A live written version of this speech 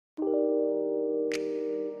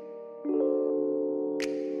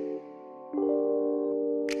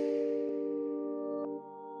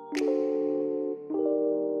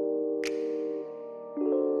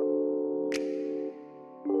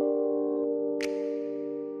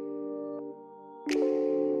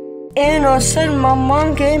Innocent, my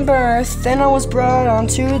mom gave birth, then I was brought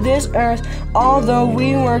onto this earth. Although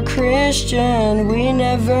we were Christian, we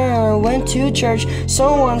never went to church. So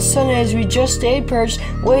on Sundays we just stayed perched,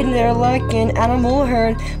 waiting there like an animal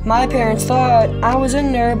herd. My parents thought I was a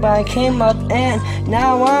nerd, but I came up and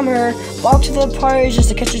now I'm her. Walked to the parties just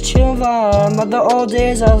to catch a chill vibe. But the old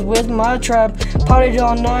days I was with my tribe, partied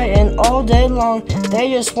all night and all day long.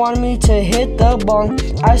 They just wanted me to hit the bong.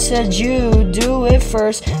 I said you do it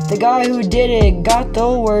first. The guy who did it got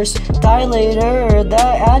the worst. Died later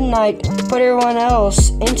that at night, put everyone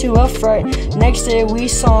else into a fright. Next day we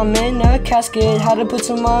saw him in a casket, had to put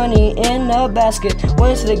some money in a basket.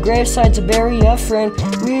 Went to the graveside to bury a friend.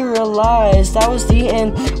 We realized that was the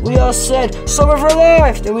end. We all said sober for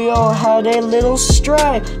life. Then we all had a little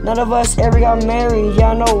strife. None of us ever got married,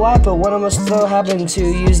 yeah I know why, but one of us still happened to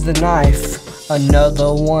use the knife.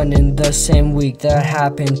 Another one in the same week that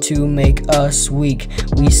happened to make us weak.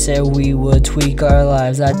 We said we would tweak our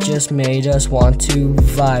lives, that just made us want to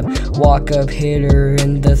vibe. Walk up, hit her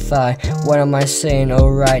in the thigh. What am I saying?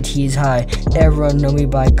 Alright, he's high. Everyone know me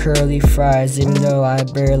by CurlyFries, even though I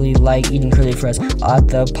barely like eating curly fries. At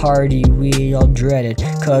the party we all dreaded,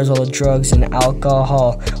 cause all the drugs and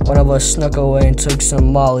alcohol. One of us snuck away and took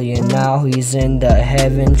some Molly, and now he's in the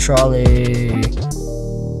heaven trolley.